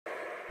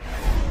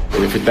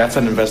If that's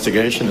an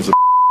investigation, it's a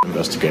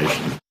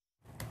investigation.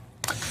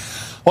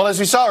 Well, as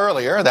we saw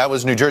earlier, that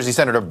was New Jersey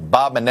Senator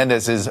Bob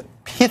Menendez's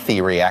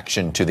pithy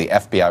reaction to the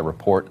FBI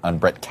report on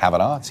Brett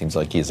Kavanaugh. It seems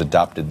like he has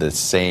adopted the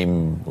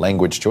same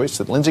language choice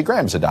that Lindsey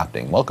Graham's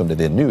adopting. Welcome to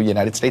the new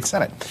United States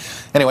Senate.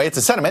 Anyway, it's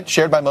a sentiment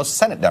shared by most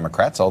Senate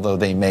Democrats, although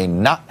they may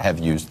not have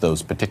used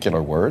those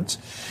particular words.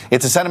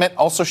 It's a sentiment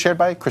also shared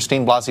by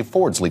Christine Blasey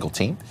Ford's legal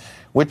team,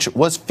 which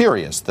was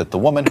furious that the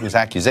woman whose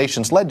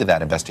accusations led to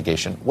that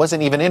investigation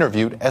wasn't even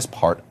interviewed as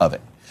part of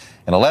it.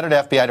 In a letter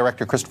to FBI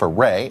Director Christopher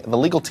Wray, the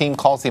legal team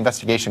calls the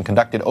investigation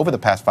conducted over the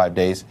past 5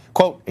 days,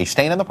 quote, a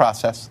stain in the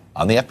process,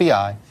 on the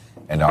FBI,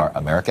 and our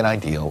American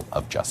ideal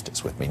of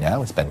justice. With me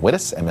now is Ben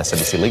Wittes,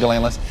 MSNBC legal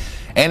analyst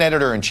and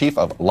editor-in-chief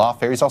of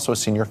Lawfare. He's also a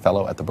senior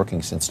fellow at the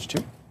Brookings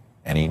Institute,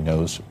 and he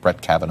knows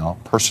Brett Kavanaugh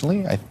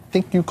personally. I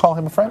think you call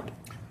him a friend?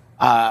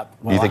 Well,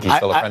 do you think he's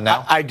still a friend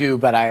now? I do,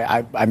 but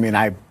I mean,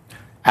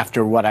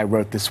 after what I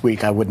wrote this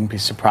week, I wouldn't be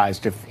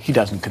surprised if he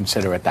doesn't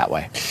consider it that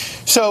way.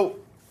 So,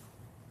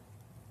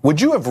 would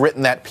you have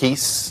written that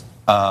piece?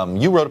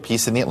 You wrote a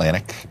piece in The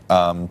Atlantic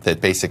that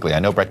basically, I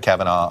know Brett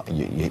Kavanaugh,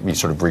 you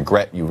sort of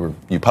regret, you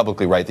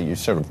publicly write that you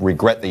sort of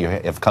regret that you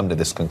have come to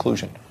this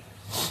conclusion.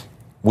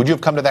 Would you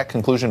have come to that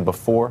conclusion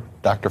before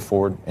Dr.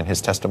 Ford and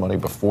his testimony,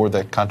 before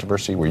the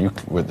controversy?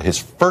 With his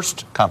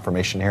first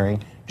confirmation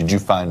hearing, did you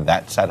find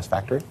that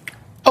satisfactory?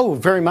 Oh,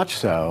 very much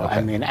so. Okay.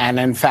 I mean, and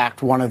in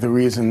fact, one of the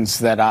reasons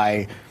that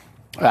I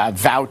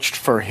vouched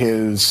for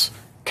his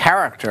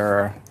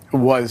character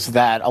was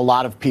that a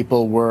lot of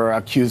people were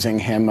accusing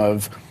him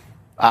of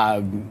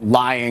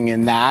lying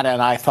in that,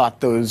 and I thought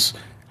those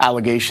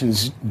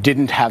allegations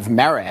didn't have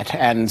merit,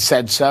 and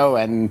said so,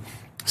 and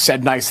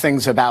said nice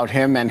things about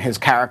him and his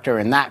character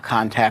in that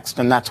context,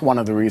 and that's one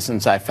of the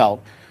reasons I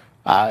felt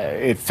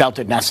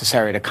it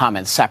necessary to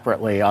comment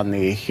separately on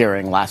the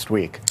hearing last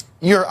week.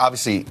 You're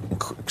obviously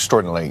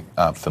extraordinarily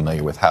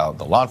familiar with how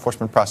the law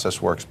enforcement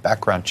process works,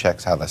 background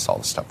checks, how all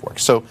this stuff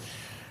works. So I'm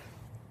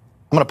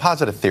going to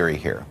posit a theory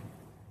here.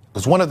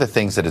 Because one of the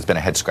things that has been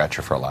a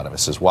head-scratcher for a lot of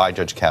us is why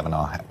Judge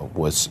Kavanaugh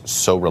was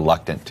so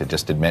reluctant to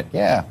just admit,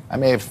 yeah, I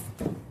may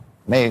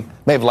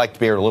have liked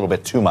beer a little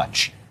bit too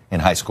much in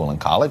high school and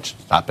college.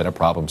 It's not been a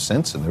problem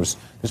since, and there's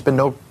been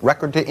no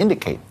record to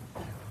indicate.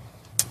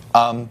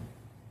 But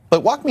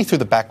walk me through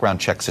the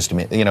background check system.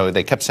 You know,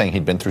 they kept saying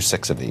he'd been through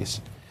 6 of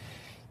these.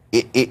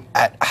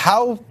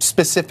 How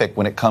specific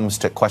when it comes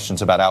to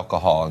questions about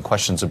alcohol and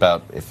questions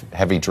about if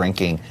heavy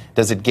drinking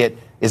does it get?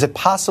 Is it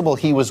possible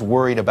he was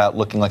worried about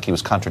looking like he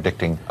was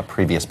contradicting a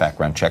previous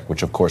background check,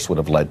 which of course would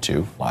have led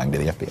to lying to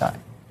the FBI?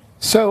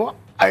 So,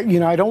 I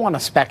don't want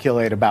to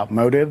speculate about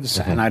motives,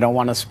 and I don't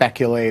want to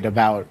speculate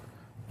about,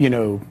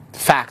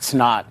 facts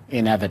not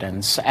in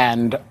evidence.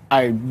 And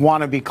I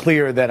want to be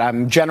clear that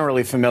I'm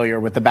generally familiar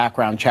with the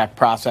background check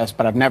process,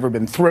 but I've never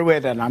been through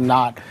it, and I'm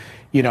not.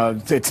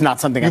 It's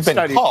not something I've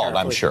studied. You've been called,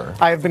 carefully. I'm sure.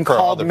 I have been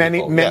called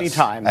many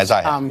times. As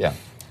I have, yeah.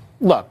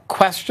 Look,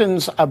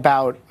 questions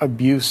about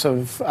abuse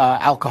of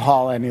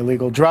alcohol and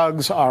illegal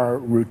drugs are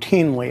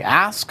routinely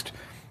asked,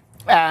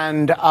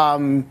 and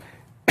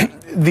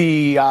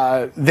these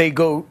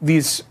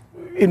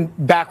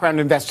background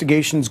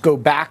investigations go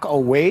back a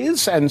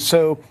ways, and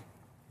so,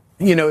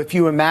 if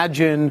you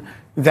imagine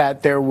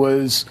that there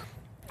was,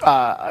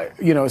 a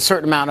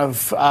certain amount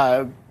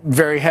of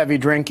very heavy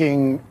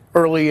drinking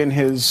early in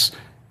his,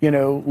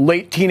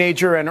 late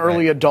teenager and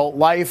early adult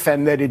life,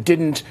 and that it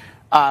didn't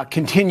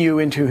continue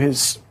into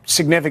his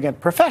significant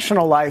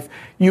professional life,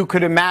 you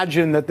could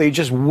imagine that they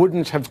just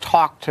wouldn't have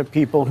talked to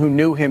people who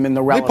knew him in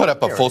the relevant period. We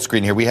put up a full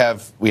screen here. We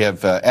have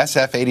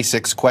SF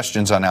 86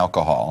 questions on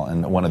alcohol,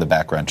 and one of the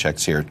background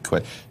checks here,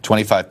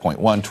 25.1,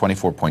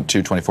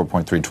 24.2,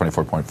 24.3, and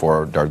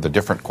 24.4 are the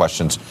different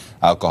questions.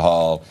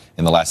 Alcohol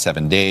in the last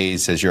 7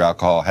 days. Has your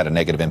alcohol had a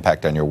negative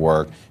impact on your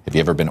work? Have you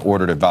ever been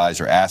ordered,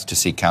 advised, or asked to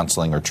seek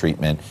counseling or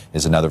treatment?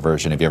 Is another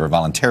version. Have you ever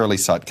voluntarily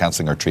sought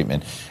counseling or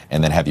treatment?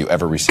 And then have you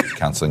ever received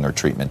counseling or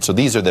treatment? So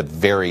these are the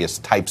various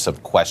types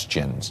of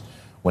questions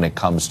when it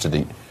comes to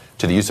the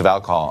use of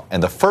alcohol.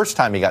 And the first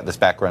time he got this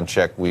background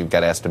check, we've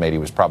got to estimate he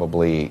was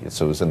probably,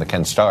 so it was in the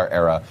Ken Starr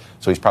era,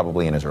 so he's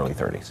probably in his early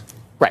 30s.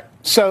 Right.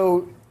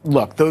 So,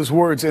 look, those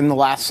words in the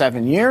last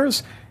 7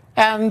 years,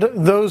 and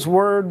those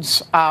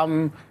words,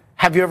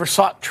 have you ever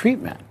sought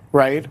treatment,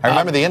 right? I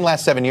remember the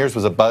last 7 years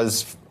was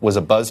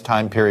a buzz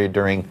time period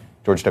during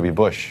George W.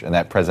 Bush and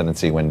that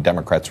presidency when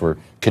Democrats were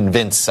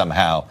convinced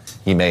somehow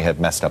he may have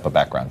messed up a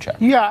background check.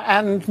 Yeah,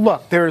 and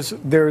look, there's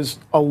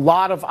a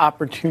lot of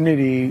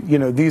opportunity.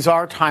 These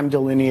are time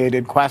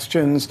delineated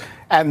questions,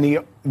 and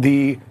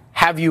the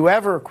have you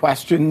ever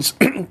questions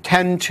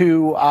tend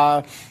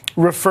to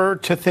refer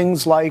to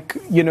things like,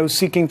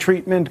 seeking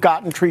treatment,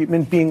 gotten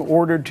treatment, being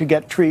ordered to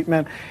get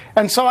treatment.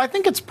 And so I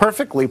think it's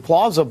perfectly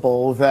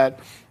plausible that,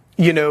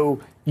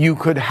 you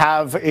could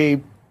have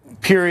a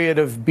period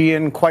of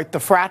being quite the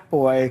frat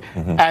boy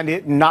and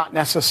it not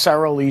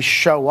necessarily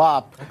show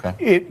up,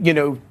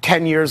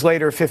 10 years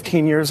later,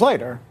 15 years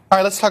later. All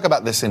right, let's talk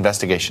about this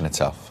investigation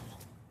itself.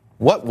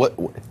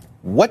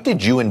 What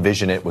did you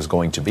envision it was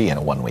going to be in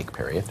a 1 week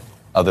period?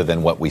 other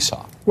than what we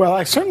saw? Well,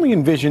 I certainly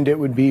envisioned it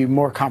would be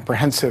more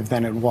comprehensive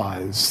than it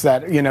was.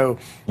 That, you know...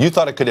 You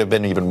thought it could have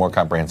been even more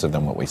comprehensive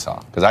than what we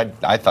saw? Because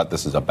I thought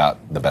this is about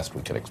the best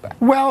we could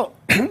expect. Well,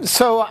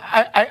 so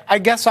I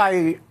guess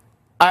I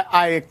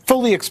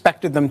fully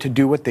expected them to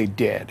do what they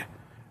did.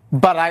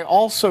 But I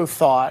also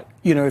thought,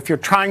 you know, if you're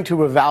trying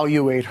to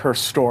evaluate her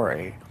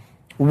story,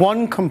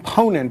 one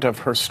component of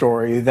her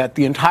story that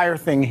the entire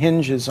thing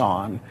hinges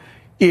on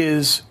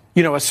is,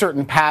 you know, a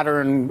certain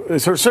pattern,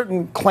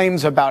 certain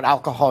claims about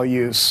alcohol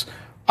use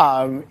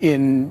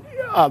in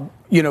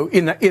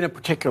a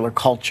particular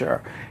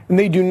culture. And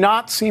they do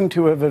not seem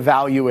to have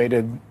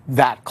evaluated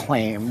that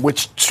claim,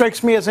 which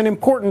strikes me as an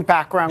important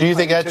background. Do you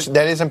think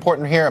that is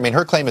important here? I mean,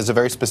 her claim is a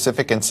very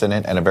specific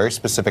incident and a very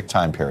specific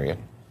time period.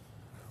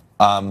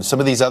 Some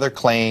of these other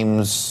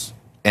claims,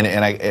 and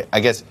I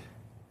guess,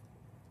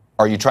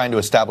 are you trying to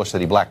establish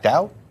that he blacked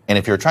out? And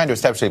if you're trying to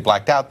establish that he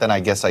blacked out, then I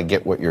guess I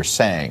get what you're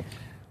saying.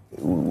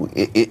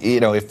 You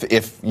know,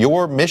 if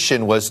your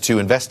mission was to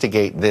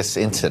investigate this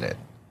incident,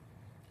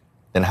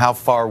 then how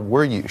far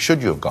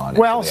should you have gone?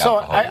 Well, so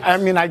I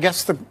mean, I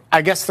guess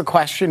the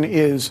question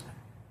is,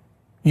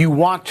 you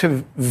want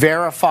to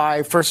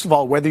verify, first of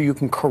all, whether you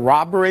can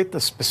corroborate the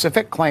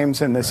specific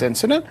claims in this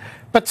incident,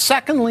 but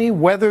secondly,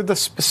 whether the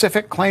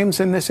specific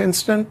claims in this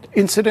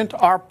incident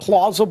are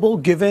plausible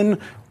given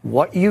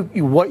what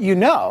you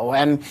know.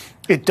 And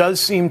it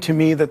does seem to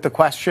me that the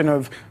question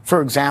of,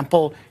 for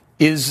example,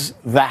 is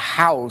the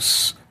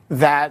house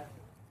that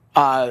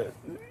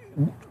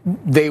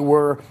they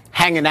were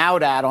hanging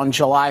out at on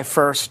July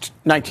 1st,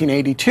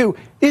 1982,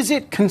 is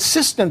it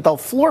consistent, the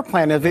floor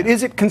plan of it,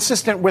 is it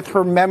consistent with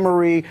her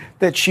memory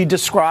that she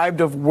described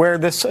of where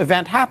this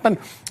event happened?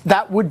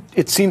 That would,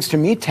 it seems to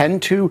me,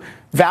 tend to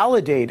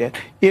validate it.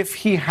 If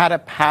he had a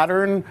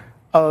pattern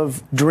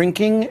of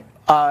drinking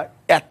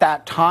at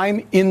that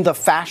time in the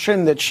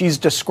fashion that she's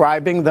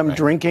describing them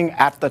drinking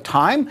at the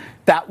time,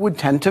 that would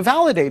tend to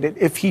validate it.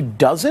 If he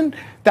doesn't,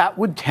 that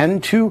would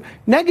tend to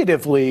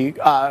negatively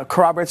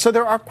corroborate. So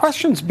there are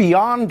questions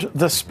beyond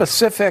the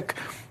specific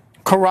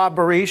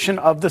corroboration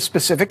of the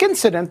specific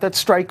incident that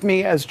strike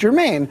me as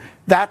germane.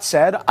 That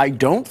said, I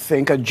don't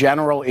think a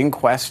general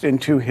inquest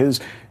into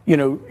his,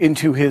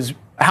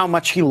 how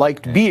much he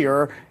liked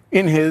beer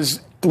in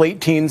his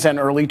late teens and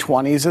early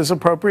 20s is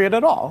appropriate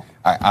at all.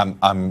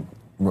 I'm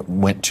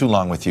went too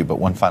long with you, but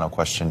one final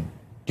question.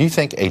 Do you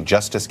think a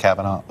Justice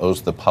Kavanaugh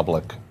owes the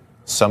public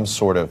some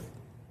sort of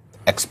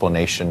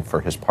explanation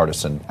for his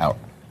partisan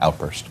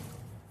outburst?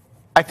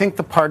 I think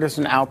the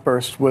partisan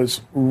outburst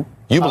was... You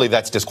believe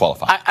that's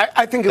disqualifying?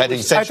 I think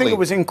it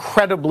was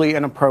incredibly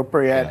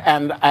inappropriate,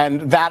 and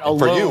that alone...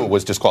 For you, it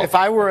was disqualifying. If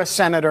I were a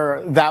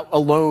senator, that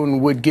alone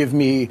would give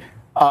me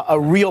a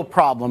real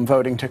problem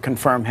voting to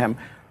confirm him.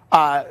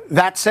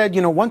 That said,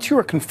 once you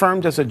are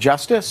confirmed as a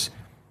justice,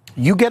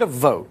 you get a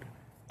vote.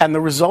 And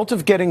the result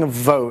of getting a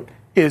vote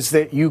is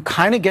that you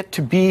kind of get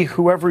to be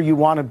whoever you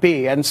want to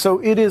be. And so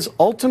it is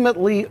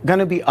ultimately going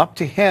to be up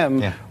to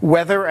him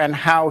whether and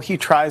how he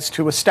tries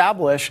to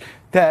establish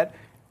that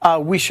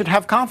we should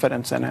have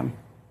confidence in him.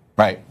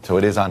 Right. So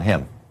it is on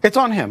him. It's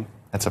on him.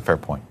 That's a fair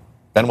point.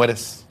 Ben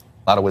Wittes,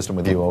 a lot of wisdom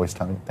with you always,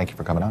 Tommy. Thank you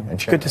for coming on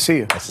and sharing. Good to see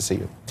you. Nice to see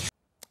you.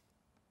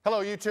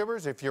 Hello,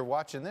 YouTubers. If you're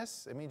watching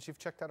this, it means you've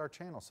checked out our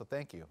channel, so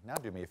thank you. Now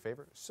do me a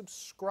favor.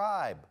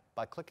 Subscribe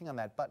by clicking on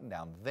that button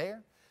down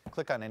there.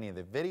 Click on any of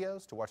the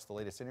videos to watch the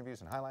latest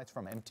interviews and highlights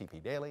from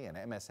MTP Daily and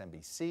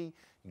MSNBC. You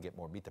can get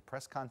more Meet the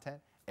Press content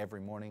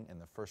every morning in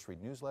the First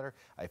Read newsletter.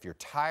 If you're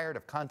tired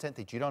of content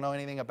that you don't know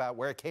anything about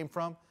where it came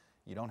from,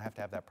 you don't have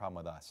to have that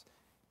problem with us.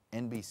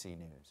 NBC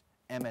News,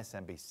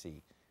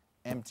 MSNBC,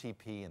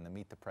 MTP, and the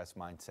Meet the Press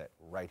mindset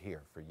right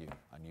here for you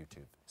on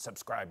YouTube.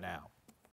 Subscribe now.